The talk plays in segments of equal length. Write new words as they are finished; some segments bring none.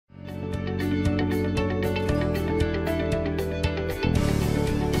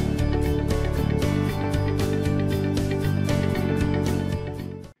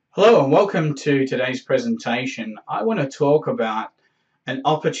Hello and welcome to today's presentation. I want to talk about an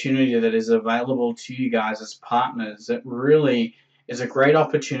opportunity that is available to you guys as partners that really is a great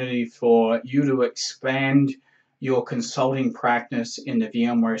opportunity for you to expand your consulting practice in the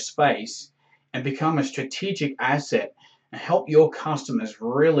VMware space and become a strategic asset and help your customers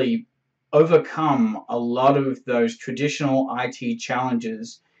really overcome a lot of those traditional IT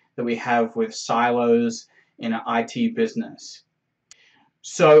challenges that we have with silos in an IT business.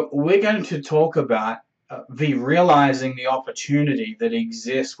 So we're going to talk about realizing the opportunity that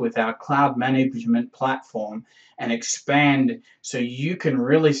exists with our cloud management platform and expand so you can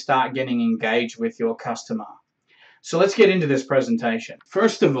really start getting engaged with your customer. So let's get into this presentation.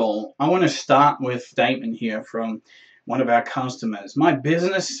 First of all, I want to start with a statement here from one of our customers. My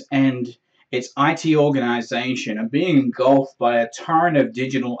business and its IT organization are being engulfed by a torrent of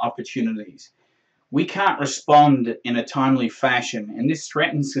digital opportunities. We can't respond in a timely fashion, and this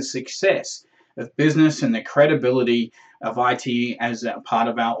threatens the success of business and the credibility of IT as a part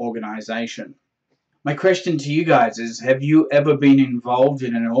of our organization. My question to you guys is, have you ever been involved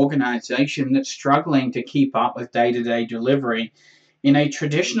in an organization that's struggling to keep up with day-to-day delivery in a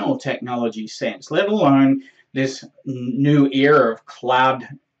traditional technology sense, let alone this new era of cloud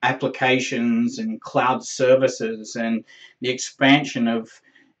applications and cloud services and the expansion of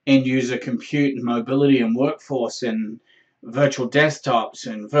end-user compute and mobility and workforce and virtual desktops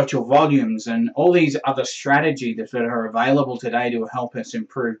and virtual volumes and all these other strategies that are available today to help us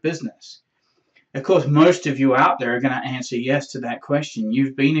improve business? Of course, most of you out there are going to answer yes to that question.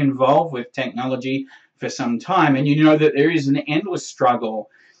 You've been involved with technology for some time, and you know that there is an endless struggle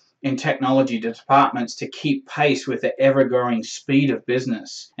in technology departments to keep pace with the ever-growing speed of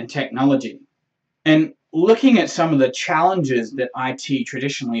business and technology. And looking at some of the challenges that IT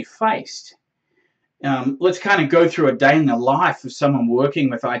traditionally faced, let's kind of go through a day in the life of someone working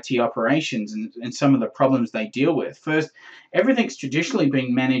with IT operations and some of the problems they deal with. First, everything's traditionally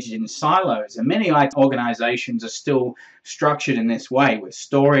being managed in silos, and many IT organizations are still structured in this way with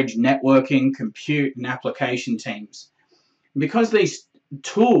storage, networking, compute, and application teams. Because these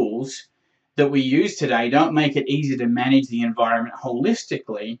tools that we use today don't make it easy to manage the environment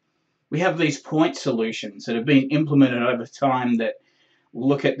holistically, we have these point solutions that have been implemented over time that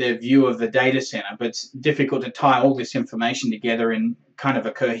look at their view of the data center, but it's difficult to tie all this information together in kind of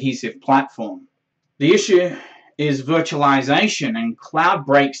a cohesive platform. The issue is virtualization, and cloud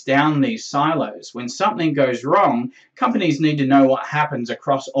breaks down these silos. When something goes wrong, companies need to know what happens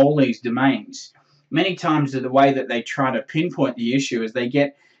across all these domains. Many times the way that they try to pinpoint the issue is they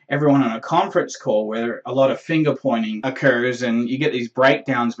get everyone on a conference call where a lot of finger pointing occurs and you get these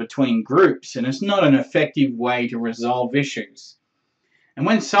breakdowns between groups, and it's not an effective way to resolve issues. And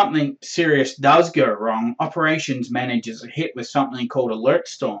when something serious does go wrong, operations managers are hit with something called alert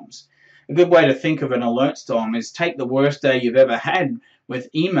storms. A good way to think of an alert storm is take the worst day you've ever had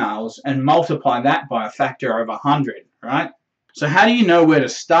with emails and multiply that by a factor of 100, right? So how do you know where to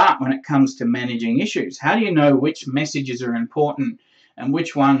start when it comes to managing issues? How do you know which messages are important and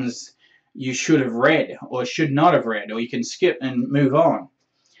which ones you should have read or should not have read, or you can skip and move on?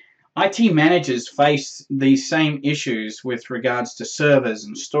 IT managers face these same issues with regards to servers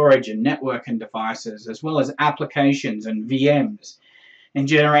and storage and networking devices, as well as applications and VMs, and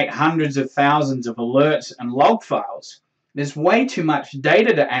generate hundreds of thousands of alerts and log files. There's way too much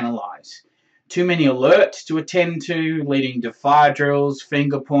data to analyze, too many alerts to attend to, leading to fire drills,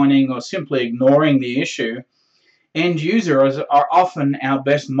 finger pointing, or simply ignoring the issue. End users are often our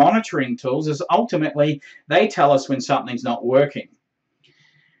best monitoring tools, as ultimately they tell us when something's not working.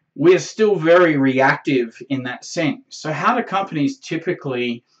 We're still very reactive in that sense. So how do companies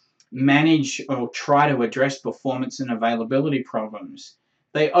typically manage or try to address performance and availability problems?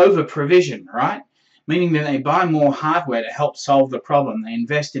 They over-provision, right? Meaning that they buy more hardware to help solve the problem. They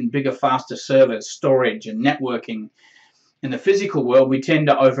invest in bigger, faster servers, storage, and networking. In the physical world, we tend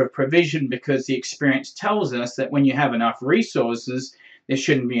to over-provision because the experience tells us that when you have enough resources, there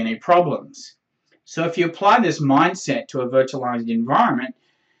shouldn't be any problems. So if you apply this mindset to a virtualized environment,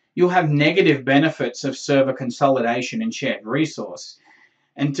 you'll have negative benefits of server consolidation and shared resource.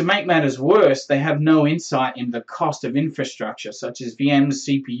 And to make matters worse, they have no insight into the cost of infrastructure, such as VMs,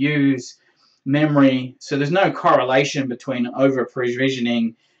 CPUs, memory. So there's no correlation between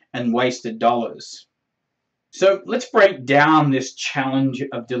over-provisioning and wasted dollars. So let's break down this challenge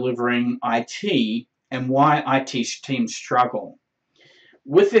of delivering IT and why IT teams struggle.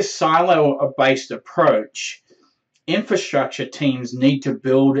 With this silo-based approach, infrastructure teams need to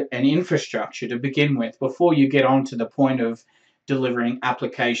build an infrastructure to begin with before you get on to the point of delivering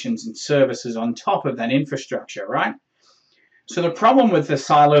applications and services on top of that infrastructure, right? So the problem with the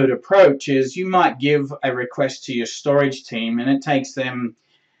siloed approach is you might give a request to your storage team and it takes them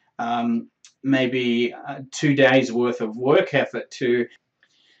maybe 2 days worth of work effort to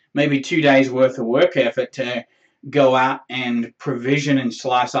go out and provision and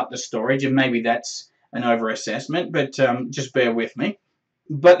slice up the storage, and maybe that's an overassessment, but just bear with me.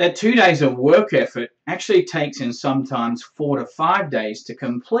 But that 2 days of work effort actually takes in sometimes 4 to 5 days to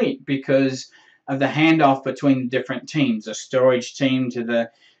complete because of the handoff between different teams, the storage team to the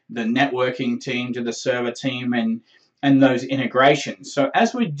networking team to the server team, and those integrations. So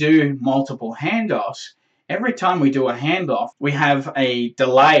as we do multiple handoffs, every time we do a handoff, we have a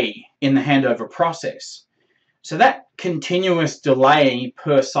delay in the handover process. So that continuous delay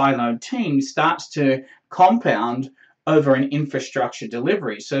per siloed team starts to compound over an infrastructure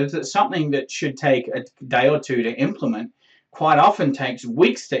delivery. So that something that should take a day or two to implement quite often takes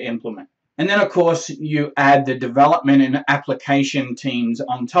weeks to implement. And then, of course, you add the development and application teams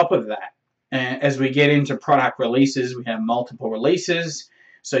on top of that. And as we get into product releases, we have multiple releases.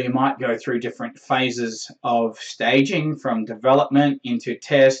 So you might go through different phases of staging, from development into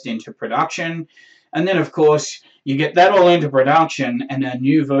test into production. And then, of course, you get that all into production and a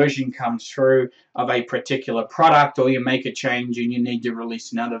new version comes through of a particular product, or you make a change and you need to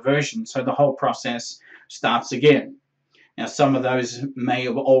release another version. So the whole process starts again. Now, some of those may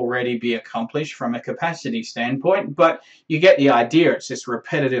already be accomplished from a capacity standpoint, but you get the idea. It's this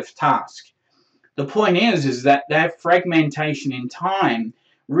repetitive task. The point is that fragmentation in time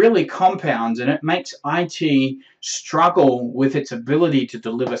really compounds, and it makes IT struggle with its ability to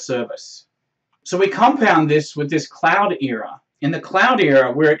deliver service. So we compound this with this cloud era. In the cloud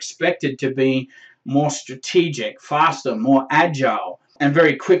era, we're expected to be more strategic, faster, more agile, and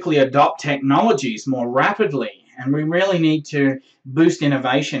very quickly adopt technologies more rapidly. And we really need to boost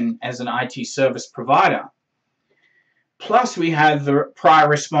innovation as an IT service provider. Plus, we have the prior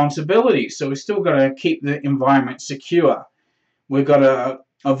responsibilities. So we've still got to keep the environment secure. We've got to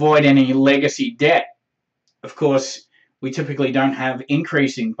avoid any legacy debt. Of course, we typically don't have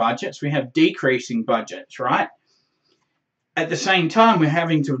increasing budgets. We have decreasing budgets, right? At the same time, we're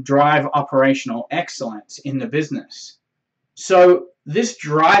having to drive operational excellence in the business. So this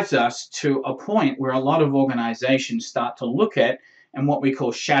drives us to a point where a lot of organizations start to look at and what we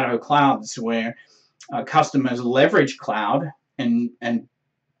call shadow clouds, where customers leverage cloud and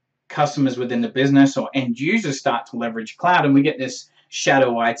customers within the business or end users start to leverage cloud, and we get this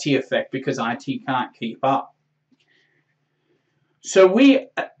shadow IT effect because IT can't keep up. So we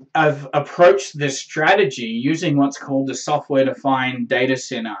have approached this strategy using what's called the software-defined data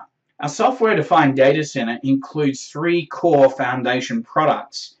center. Our software-defined data center includes 3 core foundation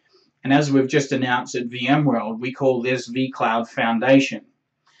products, and as we've just announced at VMworld, we call this vCloud Foundation.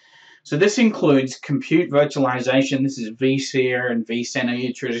 So this includes compute virtualization. This is vSphere and vCenter,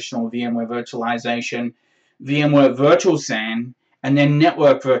 your traditional VMware virtualization, VMware Virtual SAN, and then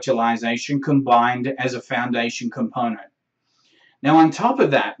network virtualization combined as a foundation component. Now, on top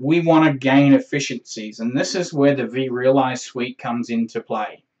of that, we want to gain efficiencies, and this is where the vRealize suite comes into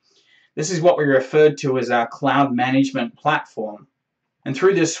play. This is what we referred to as our cloud management platform. And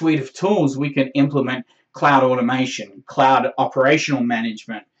through this suite of tools, we can implement cloud automation, cloud operational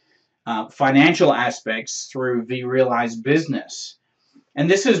management, financial aspects through vRealize Business. And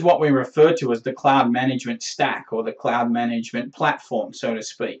this is what we refer to as the cloud management stack, or the cloud management platform, so to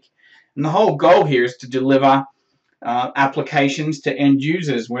speak. And the whole goal here is to deliver applications to end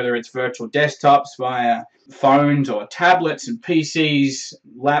users, whether it's virtual desktops via phones or tablets and PCs,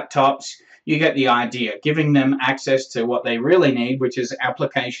 laptops. You get the idea, giving them access to what they really need, which is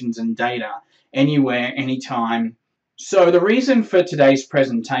applications and data, anywhere, anytime. So the reason for today's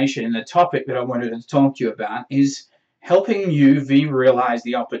presentation and the topic that I wanted to talk to you about is helping you vRealize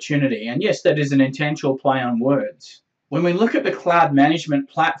the opportunity. And yes, that is an intentional play on words. When we look at the cloud management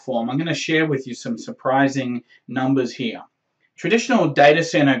platform, I'm going to share with you some surprising numbers here. Traditional data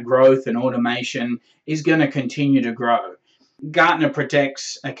center growth and automation is going to continue to grow. Gartner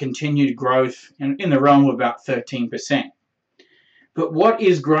predicts a continued growth in the realm of about 13%. But what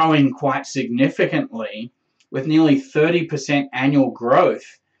is growing quite significantly, with nearly 30% annual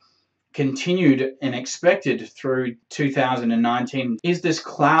growth continued and expected through 2019, is this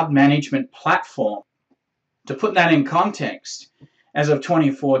cloud management platform. To put that in context, as of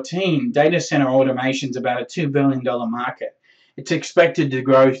 2014, data center automation is about a $2 billion market. It's expected to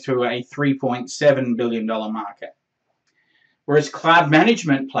grow to a $3.7 billion market. Whereas cloud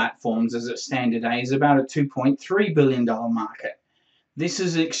management platforms, as it stands today, is about a $2.3 billion market. This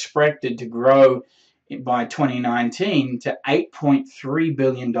is expected to grow by 2019 to $8.3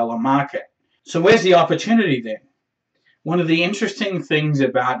 billion market. So where's the opportunity then? One of the interesting things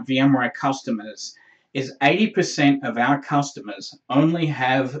about VMware customers is 80% of our customers only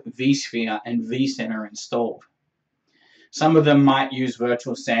have vSphere and vCenter installed. Some of them might use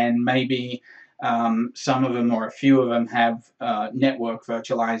virtual SAN, maybe some of them or a few of them have network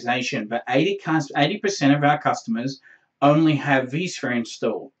virtualization, but 80% of our customers only have vSphere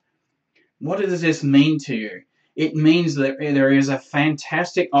installed. What does this mean to you? It means that there is a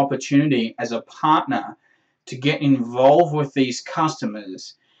fantastic opportunity as a partner to get involved with these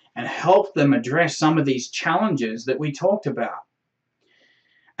customers and help them address some of these challenges that we talked about.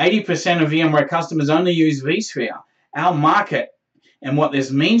 80% of VMware customers only use vSphere. Our market, and what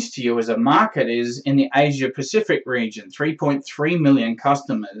this means to you as a market, is in the Asia Pacific region, 3.3 million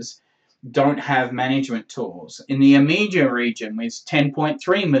customers don't have management tools. In the EMEA region, with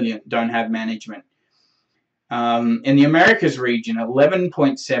 10.3 million don't have management. In the Americas region,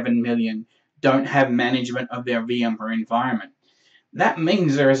 11.7 million don't have management of their VMware environment. That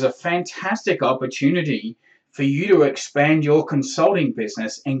means there is a fantastic opportunity for you to expand your consulting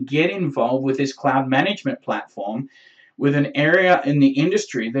business and get involved with this cloud management platform with an area in the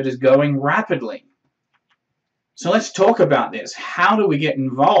industry that is going rapidly. So let's talk about this. How do we get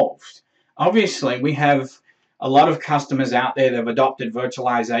involved? Obviously, we have a lot of customers out there that have adopted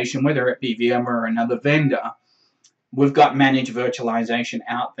virtualization, whether it be VMware or another vendor. We've got managed virtualization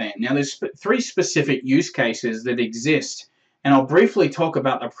out there. Now, there's three specific use cases that exist, and I'll briefly talk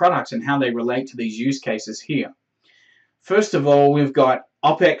about the products and how they relate to these use cases here. First of all, we've got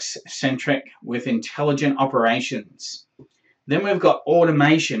OpEx-centric with intelligent operations. Then we've got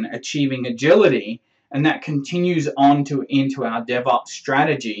automation achieving agility, and that continues on into our DevOps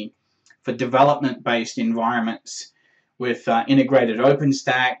strategy for development-based environments with integrated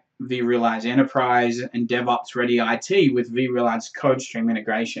OpenStack, vRealize Enterprise, and DevOps Ready IT with vRealize CodeStream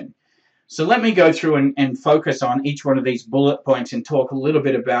integration. So let me go through and focus on each one of these bullet points and talk a little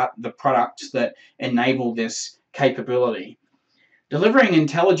bit about the products that enable this capability. Delivering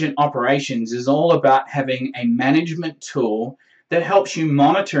intelligent operations is all about having a management tool that helps you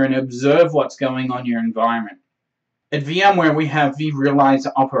monitor and observe what's going on in your environment. At VMware, we have vRealize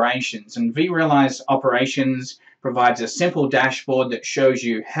Operations, and vRealize Operations provides a simple dashboard that shows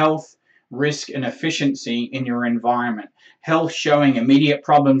you health, risk, and efficiency in your environment. Health showing immediate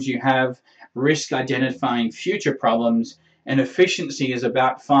problems you have, risk identifying future problems, and efficiency is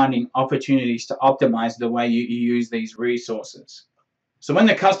about finding opportunities to optimize the way you use these resources. So when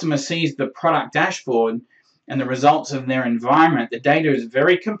the customer sees the product dashboard and the results of their environment, the data is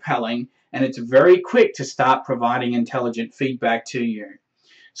very compelling and it's very quick to start providing intelligent feedback to you.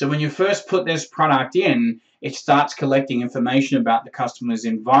 So when you first put this product in, it starts collecting information about the customer's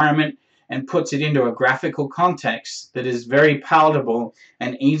environment and puts it into a graphical context that is very palatable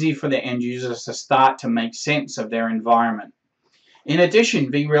and easy for the end users to start to make sense of their environment. In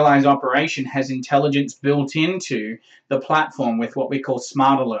addition, vRealize Operation has intelligence built into the platform with what we call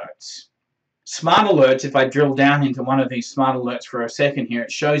smart alerts. Smart alerts, if I drill down into one of these smart alerts for a second here,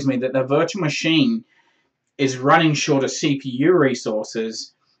 it shows me that the virtual machine is running short of CPU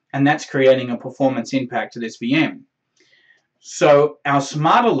resources, and that's creating a performance impact to this VM. So our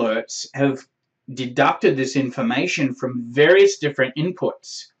smart alerts have deducted this information from various different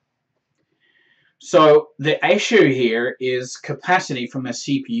inputs. So the issue here is capacity from a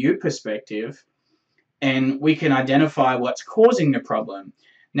CPU perspective, and we can identify what's causing the problem.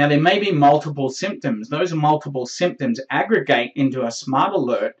 Now, there may be multiple symptoms. Those multiple symptoms aggregate into a smart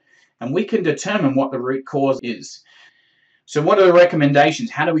alert, and we can determine what the root cause is. So what are the recommendations?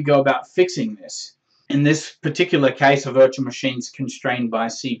 How do we go about fixing this? In this particular case, a virtual machine is constrained by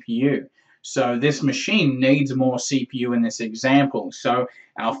CPU. So this machine needs more CPU in this example. So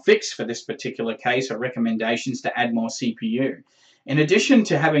our fix for this particular case are recommendations to add more CPU. In addition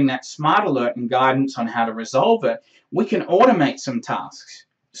to having that smart alert and guidance on how to resolve it, we can automate some tasks.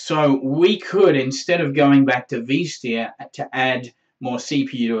 So we could, instead of going back to vSphere to add more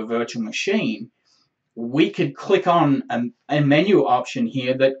CPU to a virtual machine, we could click on a menu option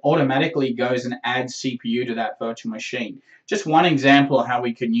here that automatically goes and adds CPU to that virtual machine. Just one example of how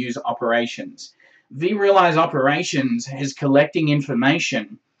we can use operations. vRealize Operations is collecting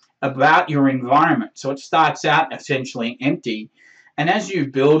information about your environment. So it starts out essentially empty. And as you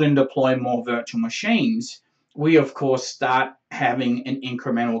build and deploy more virtual machines, we of course start having an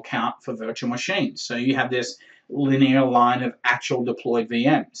incremental count for virtual machines. So you have this linear line of actual deployed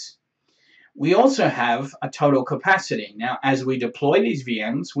VMs. We also have a total capacity. Now, as we deploy these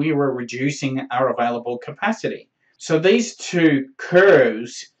VMs, we were reducing our available capacity. So these two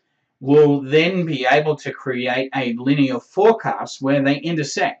curves will then be able to create a linear forecast where they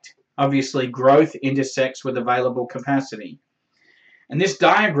intersect. Obviously, growth intersects with available capacity. And this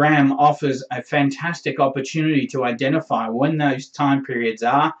diagram offers a fantastic opportunity to identify when those time periods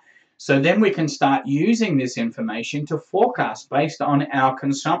are, so then we can start using this information to forecast based on our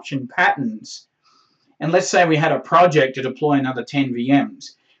consumption patterns. And let's say we had a project to deploy another 10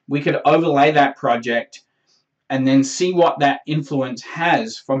 VMs. We could overlay that project and then see what that influence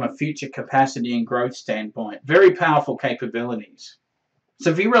has from a future capacity and growth standpoint. Very powerful capabilities.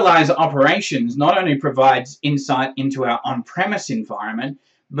 So vRealize Operations not only provides insight into our on-premise environment,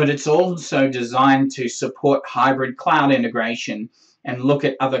 but it's also designed to support hybrid cloud integration and look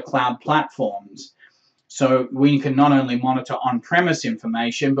at other cloud platforms. So we can not only monitor on-premise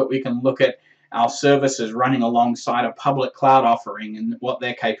information, but we can look at our services running alongside a public cloud offering and what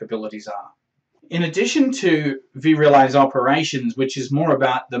their capabilities are. In addition to vRealize Operations, which is more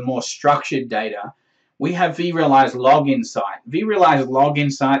about the more structured data, we have vRealize Log Insight. vRealize Log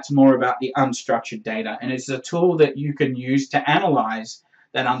Insight is more about the unstructured data, and it's a tool that you can use to analyze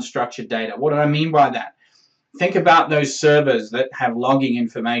that unstructured data. What do I mean by that? Think about those servers that have logging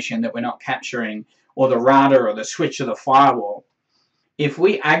information that we're not capturing, or the router or the switch or the firewall. If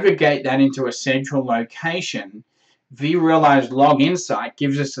we aggregate that into a central location, vRealize Log Insight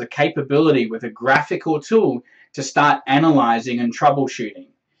gives us the capability with a graphical tool to start analyzing and troubleshooting.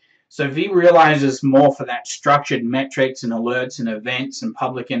 So vRealize is more for that structured metrics and alerts and events and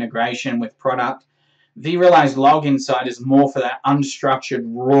public integration with product. vRealize Log Insight is more for that unstructured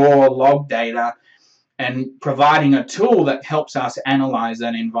raw log data and providing a tool that helps us analyze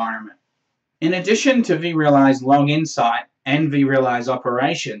that environment. In addition to vRealize Log Insight and vRealize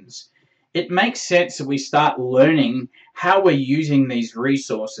Operations, it makes sense that we start learning how we're using these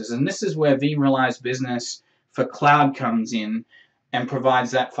resources, and this is where vRealize Business for Cloud comes in and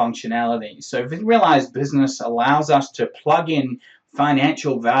provides that functionality. So vRealize Business allows us to plug in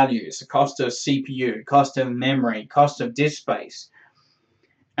financial values, the cost of CPU, cost of memory, cost of disk space,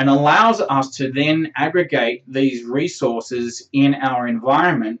 and allows us to then aggregate these resources in our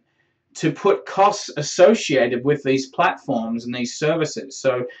environment to put costs associated with these platforms and these services.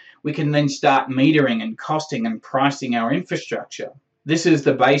 So we can then start metering and costing and pricing our infrastructure. This is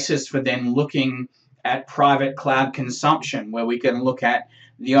the basis for then looking at private cloud consumption, where we can look at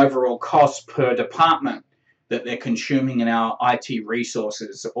the overall cost per department that they're consuming in our IT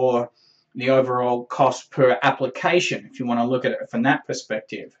resources, or the overall cost per application, if you want to look at it from that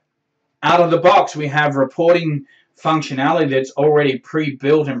perspective. Out of the box, we have reporting functionality that's already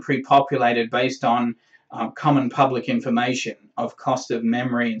pre-built and pre-populated based on common public information of cost of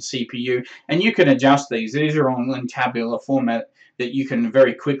memory and CPU, and you can adjust these. These are all in tabular format that you can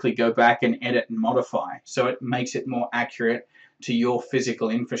very quickly go back and edit and modify, so it makes it more accurate to your physical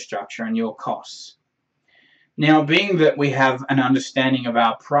infrastructure and your costs. Now, being that we have an understanding of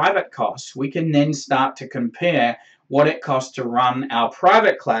our private costs, we can then start to compare what it costs to run our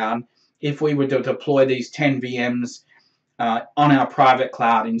private cloud if we were to deploy these 10 VMs on our private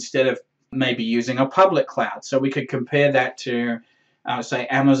cloud instead of maybe using a public cloud. So we could compare that to, say,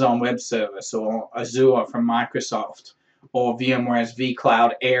 Amazon Web Service or Azure from Microsoft, or VMware's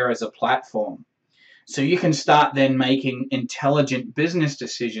vCloud Air as a platform. So you can start then making intelligent business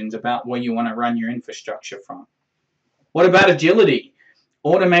decisions about where you want to run your infrastructure from. What about agility?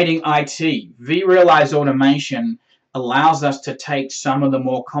 Automating IT. vRealize Automation allows us to take some of the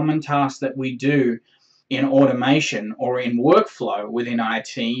more common tasks that we do in automation or in workflow within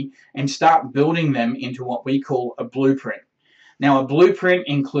IT and start building them into what we call a blueprint. Now, a blueprint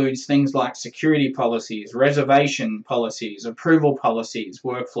includes things like security policies, reservation policies, approval policies,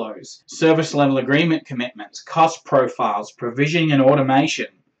 workflows, service level agreement commitments, cost profiles, provisioning and automation,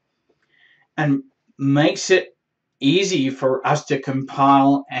 and makes it easy for us to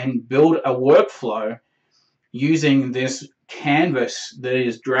compile and build a workflow using this canvas that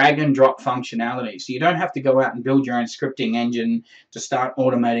is drag and drop functionality. So you don't have to go out and build your own scripting engine to start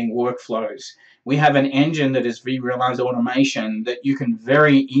automating workflows. We have an engine that is vRealize Automation that you can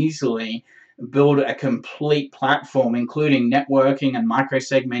very easily build a complete platform, including networking and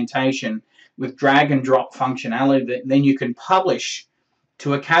microsegmentation, with drag and drop functionality that then you can publish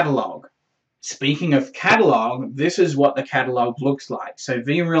to a catalog. Speaking of catalog, this is what the catalog looks like. So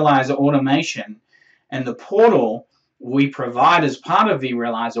vRealize Automation and the portal we provide as part of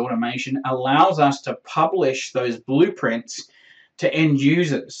vRealize Automation allows us to publish those blueprints to end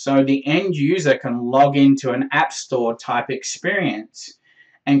users. So the end user can log into an app store type experience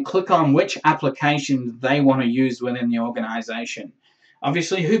and click on which applications they want to use within the organization.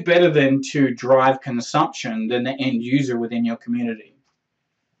 Obviously, who better than to drive consumption than the end user within your community?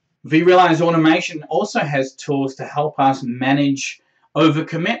 vRealize Automation also has tools to help us manage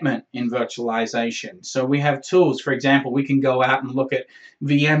overcommitment in virtualization. So we have tools, for example, we can go out and look at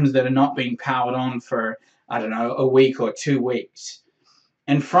VMs that are not being powered on for, I don't know, a week or 2 weeks.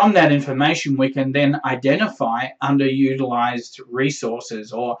 And from that information, we can then identify underutilized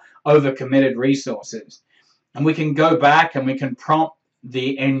resources or overcommitted resources. And we can go back and we can prompt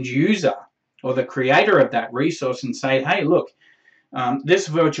the end user or the creator of that resource and say, hey, look, this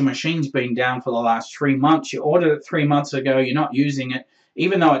virtual machine's been down for the last 3 months. You ordered it 3 months ago. You're not using it.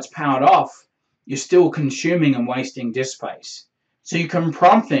 Even though it's powered off, you're still consuming and wasting disk space. So you can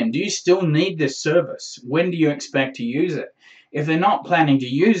prompt them, do you still need this service? When do you expect to use it? If they're not planning to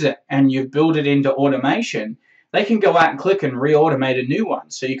use it and you've built it into automation, they can go out and click and re-automate a new one.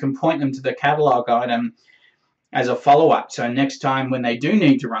 So you can point them to the catalog item as a follow-up. So next time when they do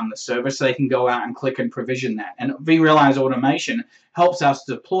need to run the service, they can go out and click and provision that. And vRealize automation helps us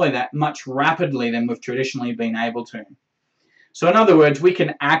deploy that much rapidly than we've traditionally been able to. So in other words, we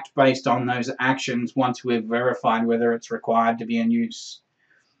can act based on those actions once we've verified whether it's required to be in use.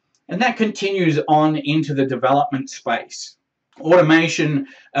 And that continues on into the development space. Automation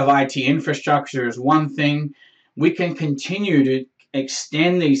of IT infrastructure is one thing. We can continue to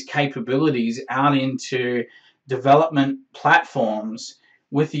extend these capabilities out into development platforms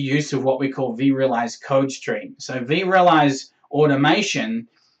with the use of what we call vRealize code stream. So vRealize automation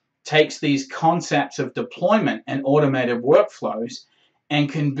takes these concepts of deployment and automated workflows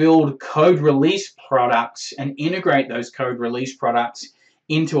and can build code release products and integrate those code release products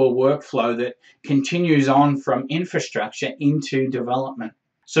into a workflow that continues on from infrastructure into development.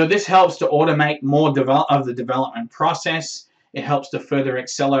 So this helps to automate more of the development process. It helps to further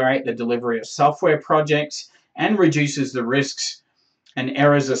accelerate the delivery of software projects and reduces the risks and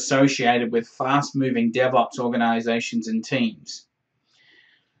errors associated with fast-moving DevOps organizations and teams.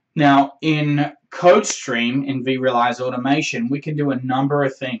 Now, in CodeStream, in vRealize automation, we can do a number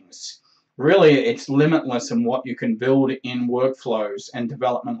of things. Really, it's limitless in what you can build in workflows and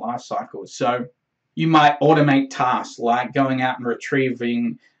development life cycles. So you might automate tasks like going out and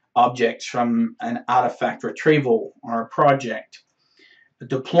retrieving objects from an artifact retrieval or a project,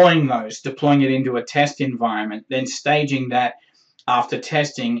 deploying it into a test environment, then staging that after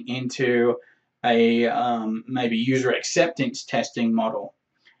testing into a maybe user acceptance testing model,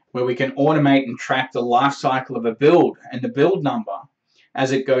 where we can automate and track the life cycle of a build and the build number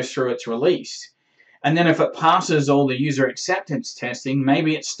as it goes through its release. And then if it passes all the user acceptance testing,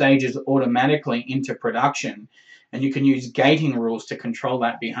 maybe it stages automatically into production, and you can use gating rules to control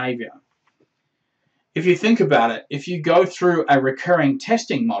that behavior. If you think about it, if you go through a recurring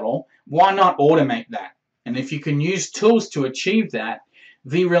testing model, why not automate that? And if you can use tools to achieve that,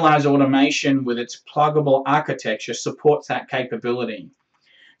 vRealize automation with its pluggable architecture supports that capability.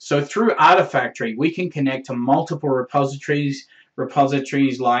 So through Artifactory, we can connect to multiple repositories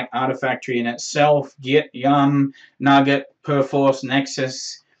like Artifactory in itself, Git, Yum, Nugget, Perforce,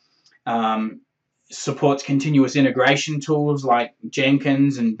 Nexus. Supports continuous integration tools like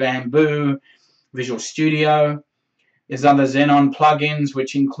Jenkins and Bamboo, Visual Studio. There's other Xenon plugins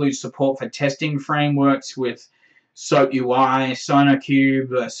which include support for testing frameworks with SOAP UI,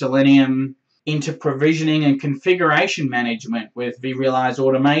 SonarQube, Selenium, into provisioning and configuration management with vRealize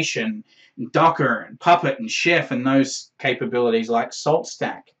automation, Docker, and Puppet, and Chef, and those capabilities like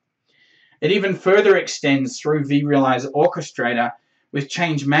SaltStack. It even further extends through vRealize Orchestrator with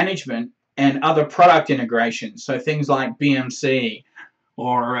change management and other product integrations, so things like BMC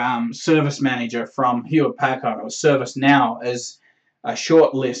or Service Manager from Hewlett-Packard or ServiceNow as a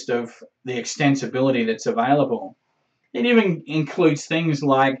short list of the extensibility that's available. It even includes things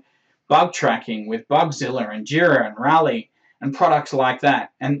like bug tracking with Bugzilla and Jira and Rally and products like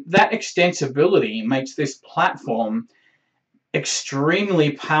that. And that extensibility makes this platform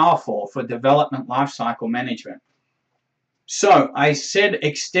extremely powerful for development lifecycle management. So I said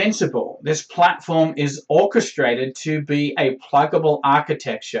extensible. This platform is orchestrated to be a pluggable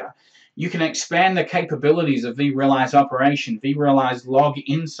architecture. You can expand the capabilities of vRealize Operation, vRealize Log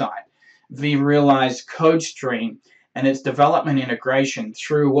Insight, vRealize CodeStream, and its development integration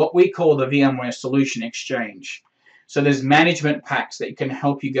through what we call the VMware Solution Exchange. So there's management packs that can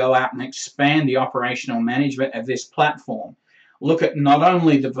help you go out and expand the operational management of this platform. Look at not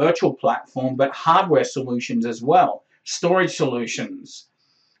only the virtual platform, but hardware solutions as well, storage solutions,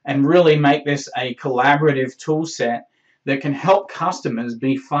 and really make this a collaborative tool set that can help customers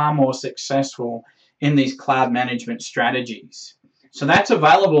be far more successful in these cloud management strategies. So that's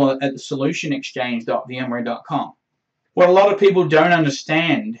available at solutionexchange.vmware.com. What a lot of people don't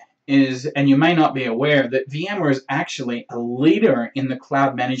understand is, and you may not be aware, that VMware is actually a leader in the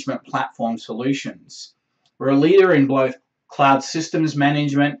cloud management platform solutions. We're a leader in both cloud systems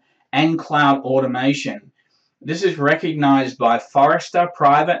management, and cloud automation. This is recognized by Forrester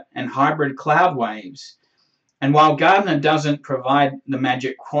Private and Hybrid Cloud Waves. And while Gartner doesn't provide the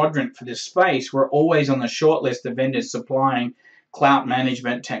magic quadrant for this space, we're always on the short list of vendors supplying cloud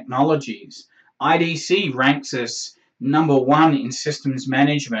management technologies. IDC ranks us #1 in systems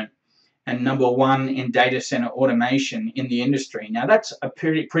management and #1 in data center automation in the industry. Now, that's a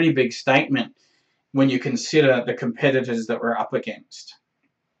pretty big statement when you consider the competitors that we're up against.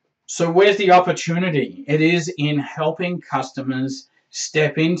 So where's the opportunity? It is in helping customers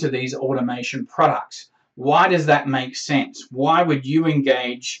step into these automation products. Why does that make sense? Why would you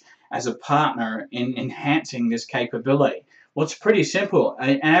engage as a partner in enhancing this capability? Well, it's pretty simple.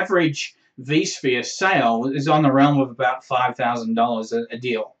 An average vSphere sale is on the realm of about $5,000 a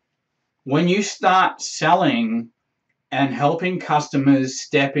deal. When you start selling and helping customers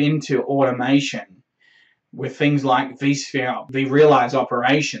step into automation with things like vSphere, vRealize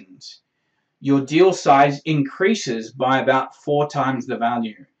operations, your deal size increases by about 4 times the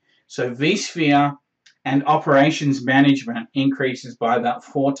value. So vSphere and operations management increases by about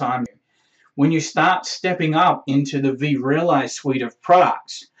 4 times. When you start stepping up into the vRealize suite of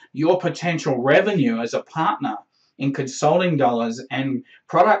products, your potential revenue as a partner in consulting dollars and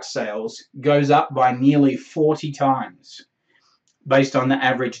product sales goes up by nearly 40 times based on the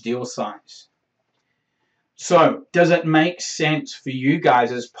average deal size. So, does it make sense for you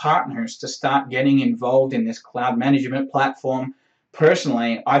guys as partners to start getting involved in this cloud management platform?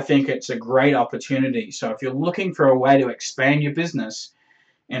 Personally, I think it's a great opportunity. So if you're looking for a way to expand your business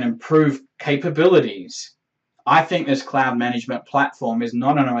and improve capabilities, I think this cloud management platform is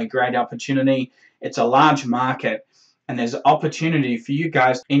not only a great opportunity, it's a large market, and there's opportunity for you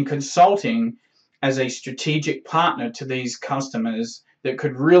guys in consulting as a strategic partner to these customers that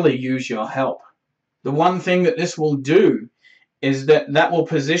could really use your help. The one thing that this will do is that will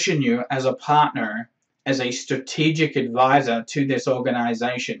position you as a partner, as a strategic advisor to this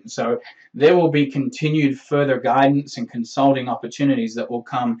organization. So there will be continued further guidance and consulting opportunities that will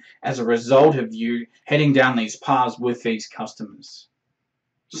come as a result of you heading down these paths with these customers.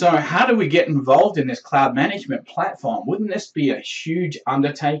 So how do we get involved in this cloud management platform? Wouldn't this be a huge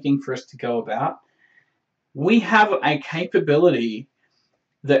undertaking for us to go about? We have a capability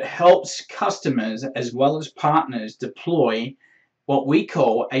that helps customers as well as partners deploy what we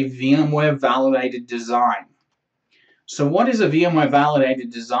call a VMware validated design. So what is a VMware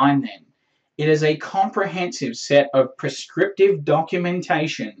validated design then? It is a comprehensive set of prescriptive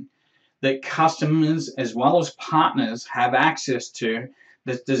documentation that customers as well as partners have access to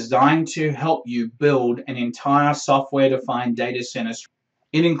that's designed to help you build an entire software-defined data center.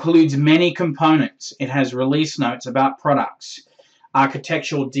 It includes many components. It has release notes about products,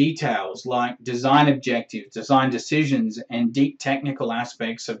 architectural details like design objectives, design decisions, and deep technical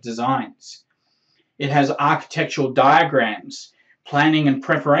aspects of designs. It has architectural diagrams, planning and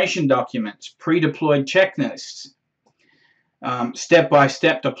preparation documents, pre-deployed checklists,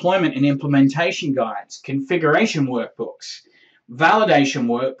 step-by-step deployment and implementation guides, configuration workbooks, validation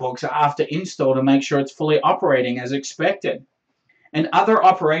workbooks after install to make sure it's fully operating as expected, and other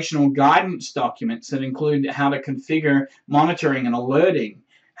operational guidance documents that include how to configure monitoring and alerting,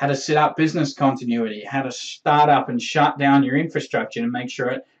 how to set up business continuity, how to start up and shut down your infrastructure to make sure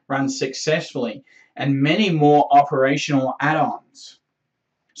it runs successfully, and many more operational add-ons.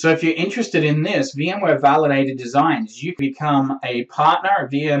 So if you're interested in this, VMware Validated Designs, you can become a partner, a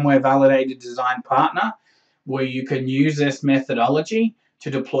VMware Validated Design partner, where you can use this methodology to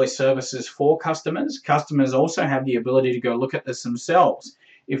deploy services for customers. Customers also have the ability to go look at this themselves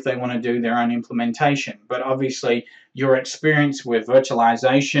if they want to do their own implementation. But obviously, your experience with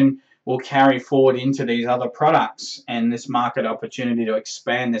virtualization will carry forward into these other products and this market opportunity to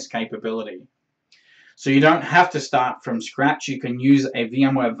expand this capability. So you don't have to start from scratch. You can use a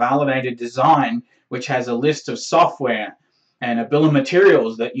VMware validated design, which has a list of software and a bill of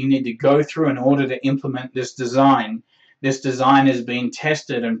materials that you need to go through in order to implement this design. This design is being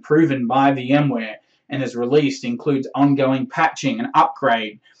tested and proven by VMware and is released, includes ongoing patching and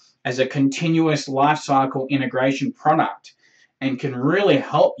upgrade as a continuous lifecycle integration product, and can really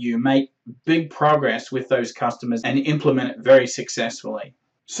help you make big progress with those customers and implement it very successfully.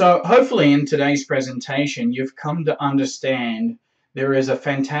 So hopefully in today's presentation, you've come to understand there is a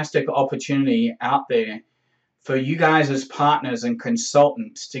fantastic opportunity out there for you guys as partners and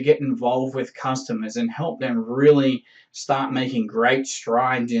consultants to get involved with customers and help them really start making great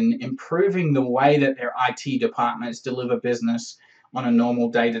strides in improving the way that their IT departments deliver business on a normal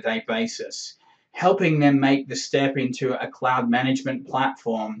day-to-day basis, helping them make the step into a cloud management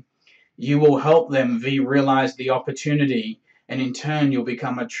platform You will help them vRealize the opportunity, and in turn, you'll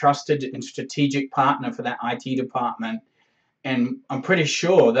become a trusted and strategic partner for that IT department. And I'm pretty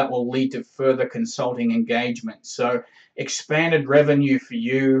sure that will lead to further consulting engagement. So, expanded revenue for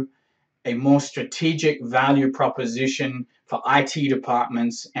you, a more strategic value proposition for IT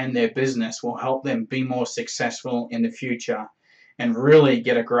departments and their business will help them be more successful in the future and really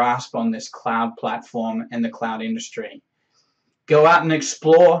get a grasp on this cloud platform and the cloud industry. Go out and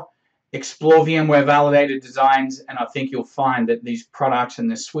explore VMware validated designs, and I think you'll find that these products and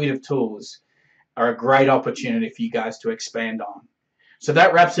this suite of tools are a great opportunity for you guys to expand on. So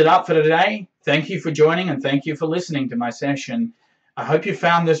that wraps it up for today. Thank you for joining and thank you for listening to my session. I hope you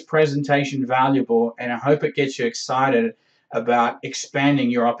found this presentation valuable, and I hope it gets you excited about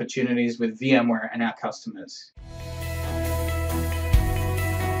expanding your opportunities with VMware and our customers.